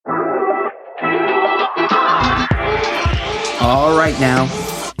All right now,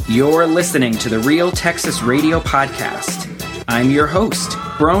 you're listening to the Real Texas Radio Podcast. I'm your host,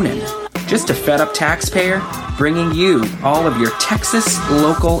 Bronin, just a fed-up taxpayer bringing you all of your Texas,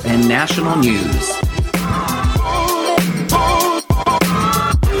 local, and national news.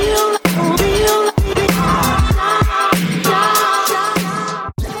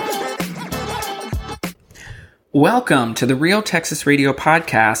 Welcome to the Real Texas Radio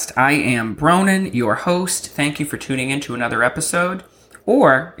Podcast. I am Bronin, your host. Thank you for tuning in to another episode.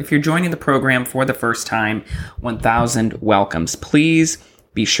 Or, if you're joining the program for the first time, 1,000 welcomes. Please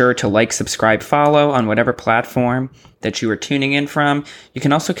be sure to like, subscribe, follow on whatever platform that you are tuning in from. You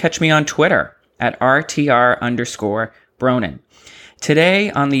can also catch me on Twitter at RTR_Bronin.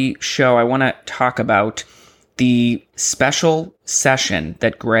 Today on the show, I want to talk about the special session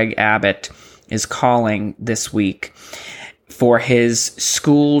that Greg Abbott is calling this week for his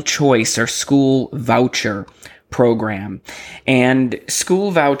school choice or school voucher program. And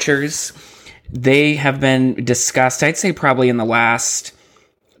school vouchers, they have been discussed, I'd say probably in the last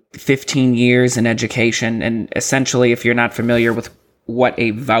 15 years in education. And essentially, if you're not familiar with what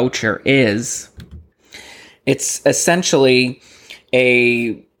a voucher is, it's essentially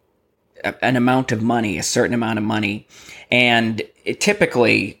an amount of money, a certain amount of money. And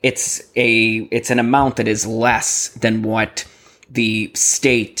typically, it's an amount that is less than what the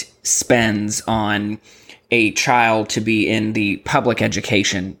state spends on a child to be in the public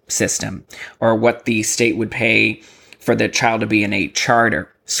education system, or what the state would pay for the child to be in a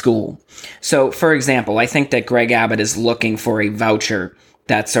charter school. So, for example, I think that Greg Abbott is looking for a voucher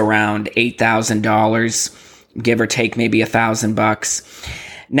that's around $8,000, give or take maybe $1,000.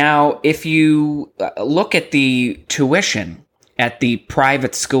 Now, if you look at the tuition at the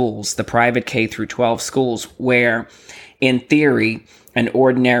private schools, the private K through 12 schools, where in theory, an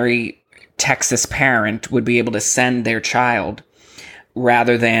ordinary Texas parent would be able to send their child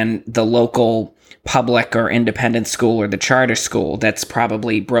rather than the local public or independent school or the charter school that's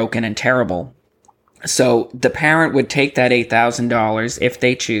probably broken and terrible. So the parent would take that $8,000 if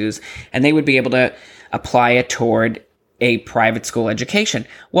they choose, and they would be able to apply it toward a private school education.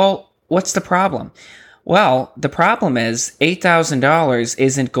 Well, what's the problem? Well, the problem is $8,000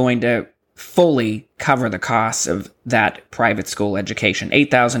 isn't going to fully cover the costs of that private school education,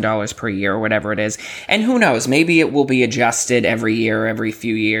 $8,000 per year or whatever it is. And who knows, maybe it will be adjusted every year, every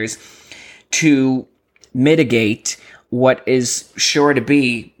few years to mitigate what is sure to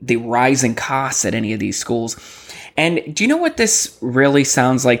be the rising costs at any of these schools. And do you know what this really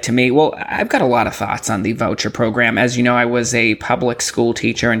sounds like to me? Well, I've got a lot of thoughts on the voucher program. As you know, I was a public school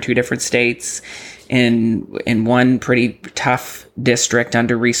teacher in 2 different states, in one pretty tough district,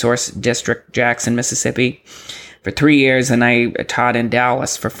 under-resourced district, Jackson, Mississippi, for 3 years, and I taught in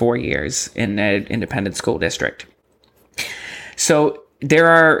Dallas for 4 years in an independent school district. So there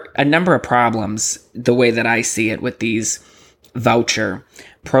are a number of problems, the way that I see it, with these voucher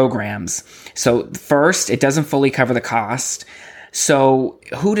programs. So first, it doesn't fully cover the cost. So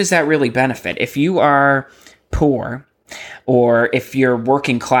who does that really benefit? If you are poor, or if you're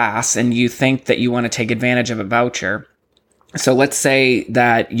working class and you think that you want to take advantage of a voucher, so let's say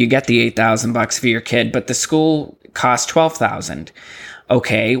that you get the $8,000 for your kid, but the school costs $12,000.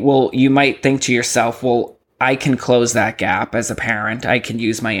 Okay, well, you might think to yourself, well, I can close that gap as a parent. I can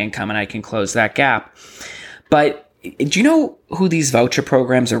use my income and I can close that gap. But do you know who these voucher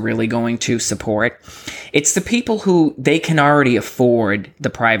programs are really going to support? It's the people who they can already afford the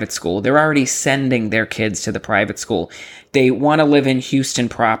private school. They're already sending their kids to the private school. They want to live in Houston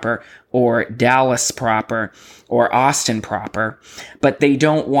proper, or Dallas proper, or Austin proper, but they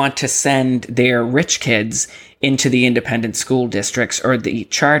don't want to send their rich kids into the independent school districts or the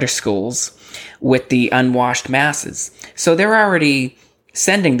charter schools with the unwashed masses. So they're already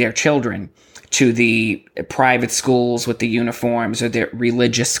sending their children to the private schools with the uniforms, or the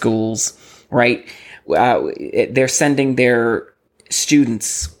religious schools, right? They're sending their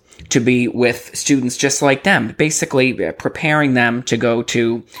students to be with students just like them, basically preparing them to go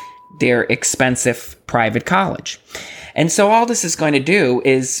to their expensive private college. And so all this is going to do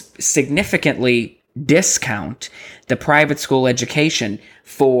is significantly discount the private school education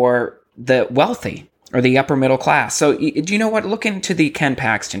for the wealthy or the upper middle class. So do you know what? Look into the Ken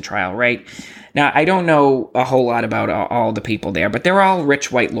Paxton trial, right? Now, I don't know a whole lot about all the people there, but they're all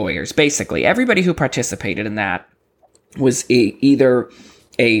rich white lawyers. Basically, everybody who participated in that was either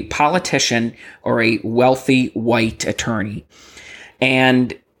a politician or a wealthy white attorney.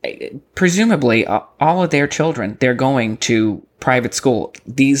 And presumably, all of their children, they're going to private school.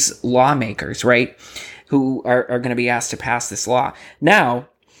 These lawmakers, right, who are going to be asked to pass this law. Now,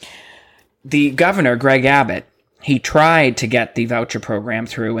 the governor, Greg Abbott, he tried to get the voucher program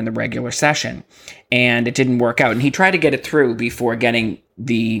through in the regular session, and it didn't work out. And he tried to get it through before getting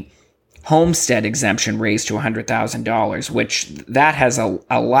the homestead exemption raised to $100,000, which that has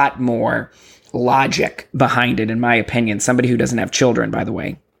a lot more logic behind it, in my opinion. Somebody who doesn't have children, by the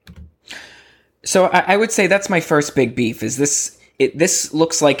way. So I would say that's my first big beef, is this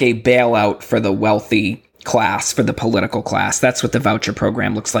looks like a bailout for the wealthy class, for the political class. That's what the voucher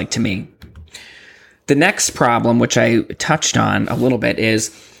program looks like to me. The next problem, which I touched on a little bit,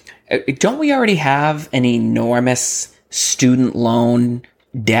 is don't we already have an enormous student loan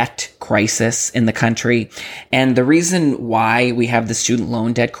debt crisis in the country? And the reason why we have the student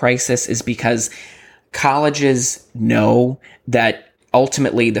loan debt crisis is because colleges know that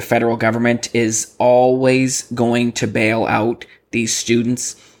ultimately the federal government is always going to bail out these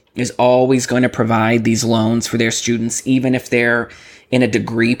students, is always going to provide these loans for their students, even if they're in a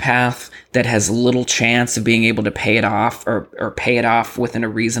degree path that has little chance of being able to pay it off or pay it off within a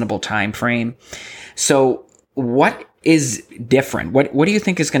reasonable time frame. So what is different? What do you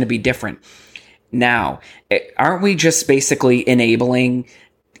think is going to be different now? Aren't we just basically enabling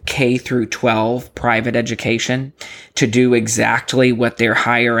K through 12 private education to do exactly what their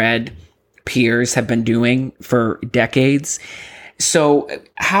higher ed peers have been doing for decades? So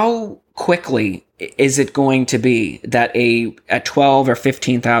how quickly is it going to be that a $12,000 or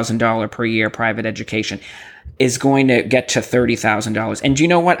 $15,000 per year private education is going to get to $30,000? And do you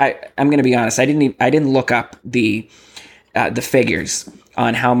know what? I'm going to be honest. I didn't look up the figures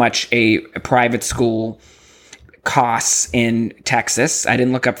on how much a private school costs in Texas. I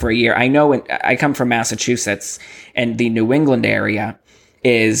didn't look up for a year. I know I come from Massachusetts, and the New England area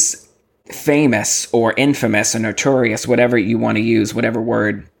is famous or infamous or notorious, whatever you want to use, whatever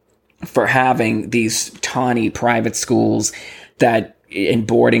word, for having these tawny private schools that in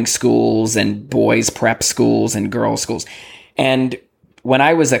boarding schools and boys prep schools and girls schools. And when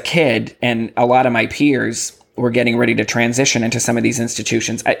I was a kid and a lot of my peers were getting ready to transition into some of these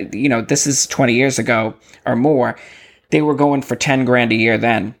institutions, this is 20 years ago or more, they were going for 10 grand a year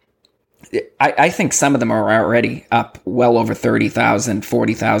then. I think some of them are already up well over $30,000,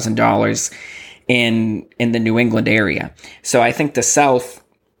 $40,000 in the New England area. So I think the South,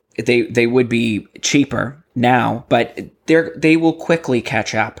 they would be cheaper now, but they will quickly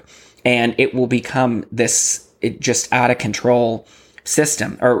catch up, and it will become this just out of control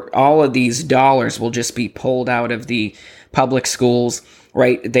system, or all of these dollars will just be pulled out of the public schools,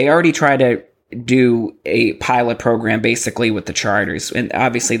 right? They already try to do a pilot program basically with the charters, and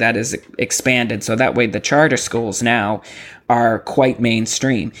obviously that is expanded, so that way the charter schools now are quite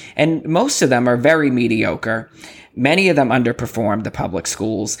mainstream, and most of them are very mediocre. Many of them underperform the public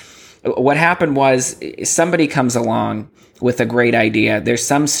schools. What happened was somebody comes along with a great idea. There's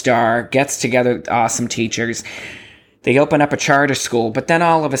some star, gets together with awesome teachers. They open up a charter school, but then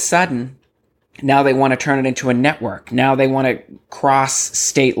all of a sudden, now they want to turn it into a network. Now they want to cross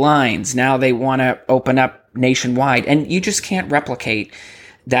state lines. Now they want to open up nationwide. And you just can't replicate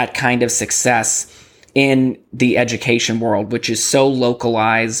that kind of success in the education world, which is so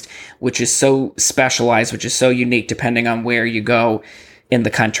localized, which is so specialized, which is so unique depending on where you go in the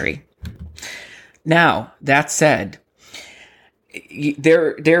country. Now, that said,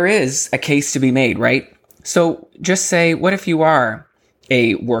 there is a case to be made, right? So just say, what if you are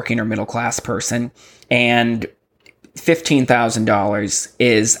a working or middle class person and $15,000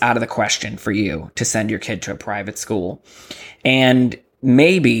 is out of the question for you to send your kid to a private school, and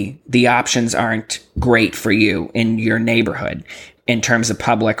maybe the options aren't great for you in your neighborhood in terms of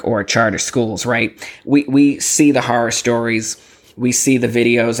public or charter schools, right? We see the horror stories. We see the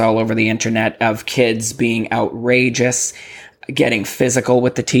videos all over the internet of kids being outrageous, getting physical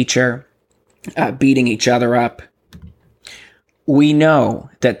with the teacher, beating each other up. We know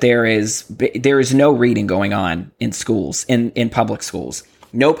that there is no reading going on in schools, in public schools.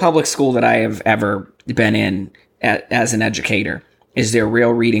 No public school that I have ever been in as an educator is there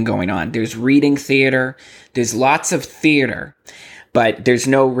real reading going on. There's reading theater. There's lots of theater, but there's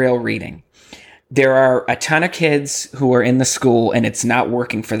no real reading. There are a ton of kids who are in the school and it's not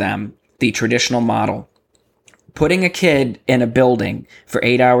working for them, the traditional model. Putting a kid in a building for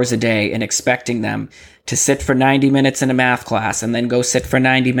 8 hours a day and expecting them to sit for 90 minutes in a math class and then go sit for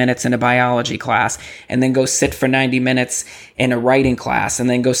 90 minutes in a biology class and then go sit for 90 minutes in a writing class and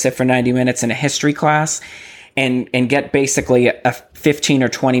then go sit for 90 minutes in a history class and get basically a 15 or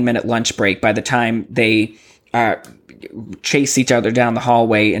 20 minute lunch break by the time they chase each other down the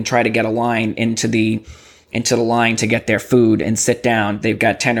hallway and try to get a line into the line to get their food and sit down. They've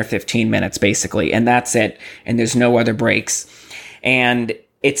got 10 or 15 minutes basically, and that's it. And there's no other breaks. And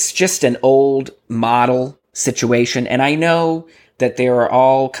it's just an old model situation. And I know that there are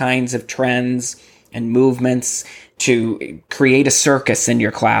all kinds of trends and movements to create a circus in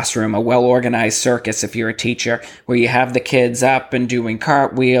your classroom, a well-organized circus if you're a teacher, where you have the kids up and doing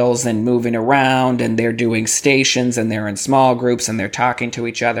cartwheels and moving around, and they're doing stations, and they're in small groups, and they're talking to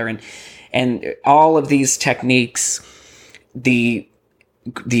each other. And all of these techniques, the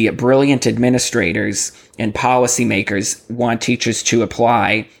brilliant administrators and policymakers want teachers to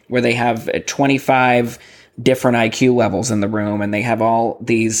apply, where they have 25 different IQ levels in the room, and they have all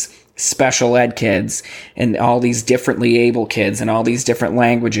these special ed kids and all these differently able kids and all these different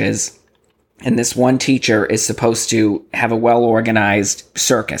languages. And this one teacher is supposed to have a well-organized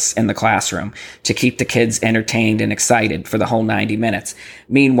circus in the classroom to keep the kids entertained and excited for the whole 90 minutes.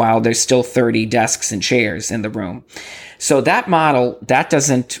 Meanwhile, there's still 30 desks and chairs in the room. So that model, that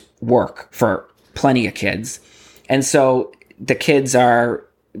doesn't work for plenty of kids. And so the kids are,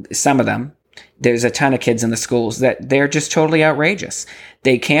 some of them, there's a ton of kids in the schools that they're just totally outrageous.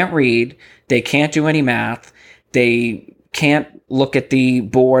 They can't read. They can't do any math. They can't look at the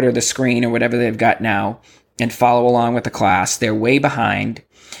board or the screen or whatever they've got now and follow along with the class. They're way behind.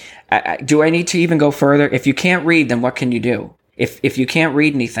 Do I need to even go further? If you can't read, then what can you do? If you can't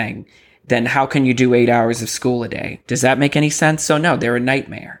read anything, then how can you do 8 hours of school a day? Does that make any sense? So no, they're a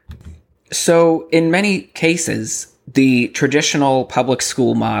nightmare. So in many cases, the traditional public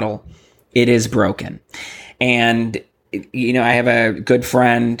school model, it is broken. And, you know, I have a good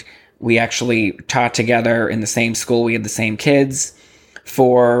friend. We actually taught together in the same school. We had the same kids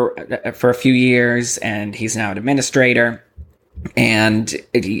for a few years, and he's now an administrator. And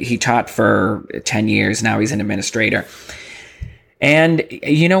he taught for 10 years. Now he's an administrator. And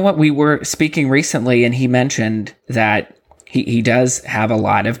you know what? We were speaking recently, and he mentioned that he does have a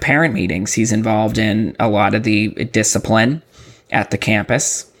lot of parent meetings. He's involved in a lot of the discipline at the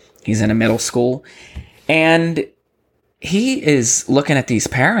campus. He's in a middle school, and he is looking at these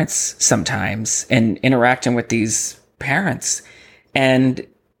parents sometimes and interacting with these parents, and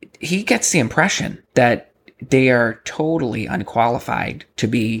he gets the impression that they are totally unqualified to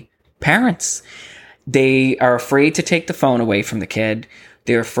be parents. They are afraid to take the phone away from the kid.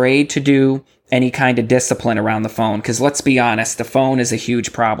 They're afraid to do any kind of discipline around the phone, because let's be honest, the phone is a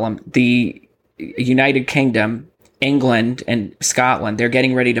huge problem. The United Kingdom, England and Scotland, they're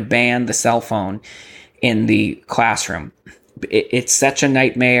getting ready to ban the cell phone in the classroom. It's such a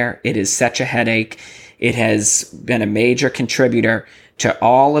nightmare. It is such a headache. It has been a major contributor to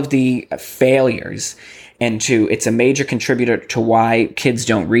all of the failures, and it's a major contributor to why kids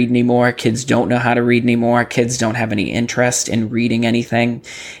don't read anymore. Kids don't know how to read anymore. Kids don't have any interest in reading anything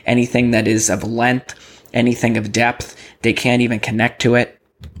that is of length, anything of depth. They can't even connect to it.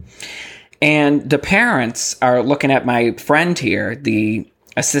 And the parents are looking at my friend here, the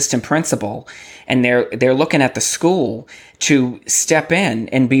assistant principal, and they're looking at the school to step in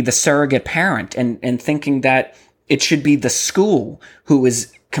and be the surrogate parent, and thinking that it should be the school who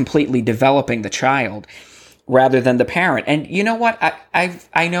is completely developing the child rather than the parent. And you know what?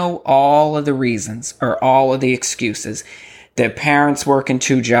 I know all of the reasons or all of the excuses. The parents working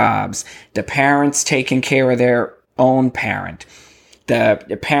 2 jobs, the parents taking care of their own parent,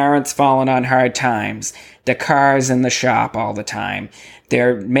 the parents falling on hard times, the cars in the shop all the time,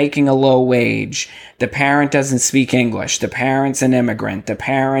 they're making a low wage, the parent doesn't speak English, the parent's an immigrant, the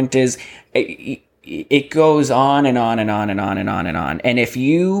parent is... It goes on and on and on and on and on and on. And if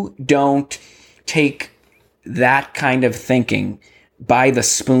you don't take that kind of thinking by the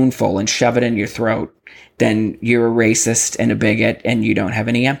spoonful and shove it in your throat, then you're a racist and a bigot and you don't have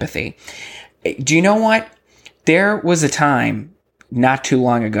any empathy. Do you know what? There was a time not too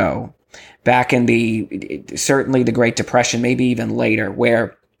long ago, back in certainly the Great Depression, maybe even later,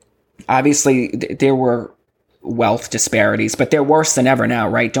 where obviously there were wealth disparities, but they're worse than ever now,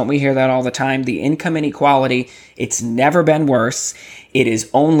 right? Don't we hear that all the time? The income inequality, it's never been worse. It is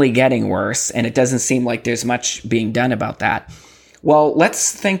only getting worse, and it doesn't seem like there's much being done about that. Well,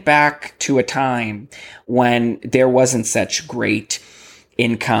 let's think back to a time when there wasn't such great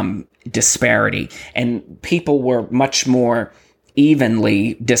income disparity, and people were much more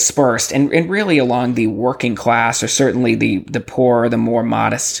evenly dispersed, and really along the working class, or certainly the poor, the more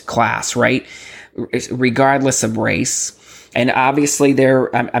modest class, right? Regardless of race. And obviously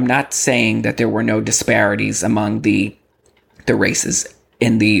I'm not saying that there were no disparities among the races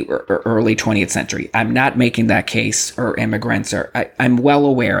in the early 20th century. I'm not making that case, or immigrants, or I'm well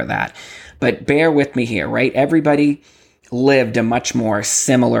aware of that. But bear with me here, right? Everybody lived a much more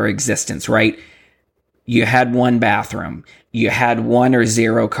similar existence, right? You had one bathroom. You had 1 or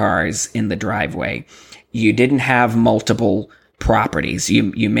 0 cars in the driveway. You didn't have multiple properties.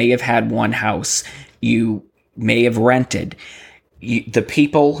 You may have had one house. you may have rented. The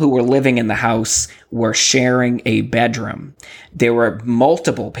people who were living in the house were sharing a bedroom. There were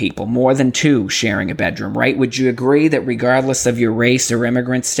multiple people, more than two, sharing a bedroom, right? Would you agree that regardless of your race or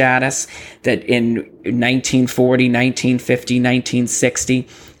immigrant status, that in 1940, 1950, 1960,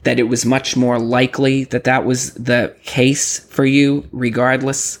 that it was much more likely that that was the case for you,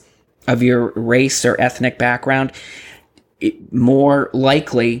 regardless of your race or ethnic background? More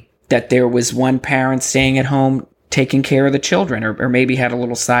likely that there was one parent staying at home taking care of the children, or maybe had a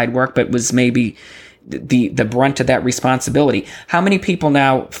little side work, but was maybe the brunt of that responsibility. How many people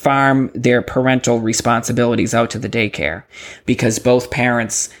now farm their parental responsibilities out to the daycare because both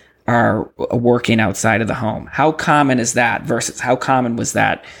parents are working outside of the home? How common is that versus how common was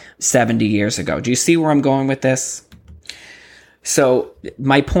that 70 years ago? Do you see where I'm going with this? So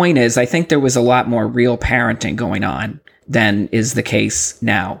my point is, I think there was a lot more real parenting going on than is the case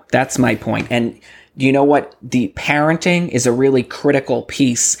now. That's my point. And you know what? The parenting is a really critical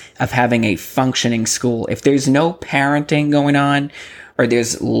piece of having a functioning school. If there's no parenting going on, or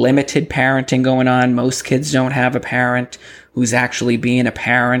there's limited parenting going on, most kids don't have a parent who's actually being a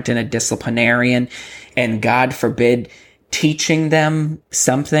parent and a disciplinarian, and God forbid teaching them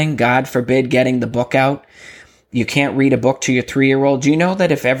something, God forbid getting the book out. You can't read a book to your 3-year-old. Do you know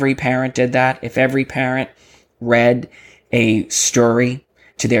that if every parent did that, if every parent read a story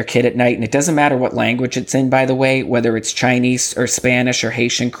to their kid at night, and it doesn't matter what language it's in, by the way, whether it's Chinese or Spanish or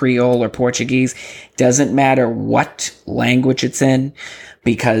Haitian Creole or Portuguese, doesn't matter what language it's in,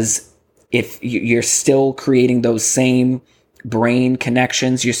 because if you're still creating those same brain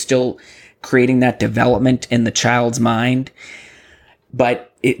connections, you're still creating that development in the child's mind.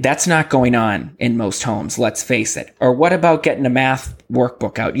 But that's not going on in most homes, let's face it. Or what about getting a math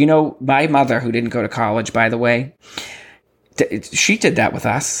workbook out? You know, my mother, who didn't go to college, by the way, she did that with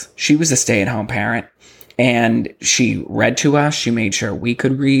us. She was a stay-at-home parent, and she read to us. She made sure we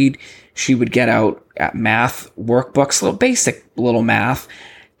could read. She would get out math workbooks, little basic little math.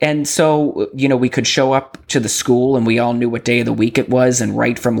 And so, you know, we could show up to the school and we all knew what day of the week it was, and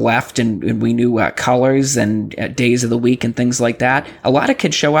right from left, and we knew colors and days of the week and things like that. A lot of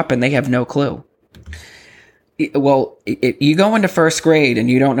kids show up and they have no clue. Well, you go into first grade and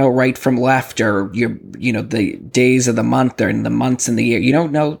you don't know right from left, or the days of the month or the months in the year. You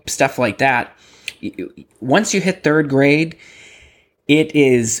don't know stuff like that. Once you hit third grade, it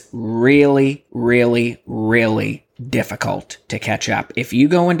is really, really, really difficult to catch up. If you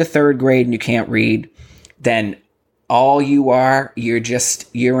go into third grade and you can't read, then all you are,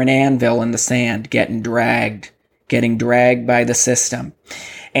 you're an anvil in the sand, getting dragged by the system.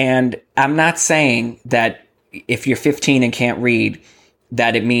 And I'm not saying that if you're 15 and can't read,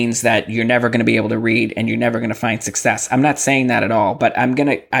 that it means that you're never going to be able to read and you're never going to find success. I'm not saying that at all, but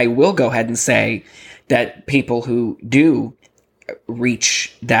I will go ahead and say that people who do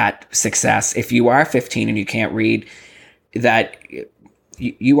reach that success, if you are 15 and you can't read, that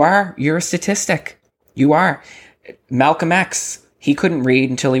you're a statistic. You are. Malcolm X, he couldn't read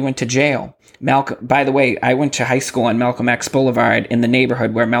until he went to jail. By the way, I went to high school on Malcolm X Boulevard in the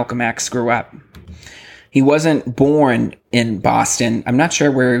neighborhood where Malcolm X grew up. He wasn't born in Boston. I'm not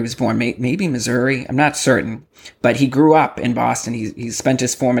sure where he was born. Maybe Missouri. I'm not certain. But he grew up in Boston. He spent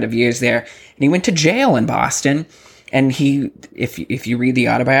his formative years there. And he went to jail in Boston. And if you read the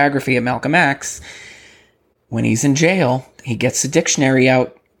autobiography of Malcolm X, when he's in jail, he gets a dictionary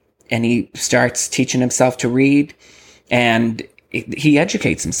out and he starts teaching himself to read. And he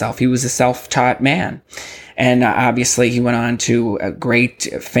educates himself. He was a self-taught man. And obviously he went on to a great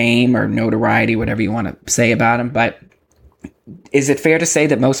fame or notoriety, whatever you want to say about him. But is it fair to say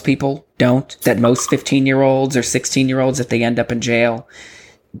that most people don't? That most 15-year-olds or 16-year-olds, if they end up in jail,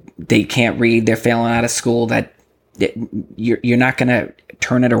 they can't read, they're failing out of school, that you're not going to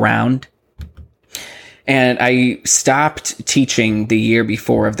turn it around? And I stopped teaching the year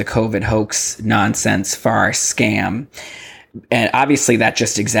before of the COVID hoax, nonsense, farce, scam. And obviously that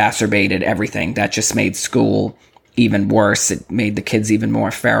just exacerbated everything. That just made school even worse. It made the kids even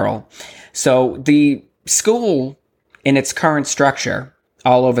more feral. So the school in its current structure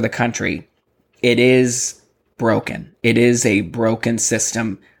all over the country, it is broken. It is a broken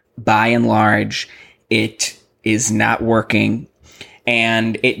system. By and large, it is not working,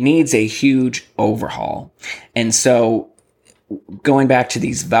 and it needs a huge overhaul. And so going back to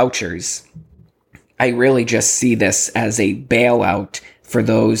these vouchers, I really just see this as a bailout for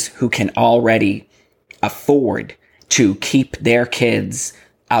those who can already afford to keep their kids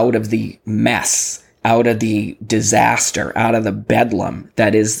out of the mess, out of the disaster, out of the bedlam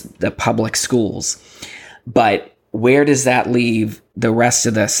that is the public schools. But where does that leave the rest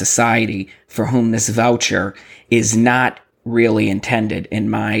of the society for whom this voucher is not really intended, in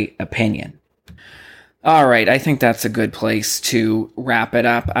my opinion? All right, I think that's a good place to wrap it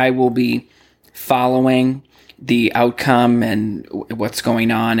up. I will be following the outcome and what's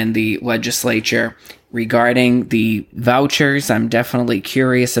going on in the legislature regarding the vouchers. I'm definitely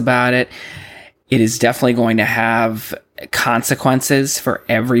curious about it. It is definitely going to have consequences for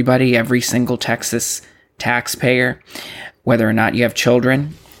everybody, every single Texas taxpayer, whether or not you have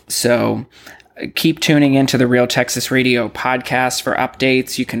children. So keep tuning into the Real Texas Radio podcast for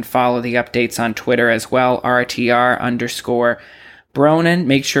updates. You can follow the updates on Twitter as well, RTR_Bronin.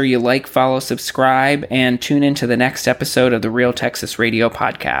 Make sure you like, follow, subscribe, and tune into the next episode of the Real Texas Radio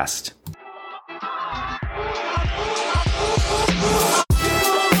podcast.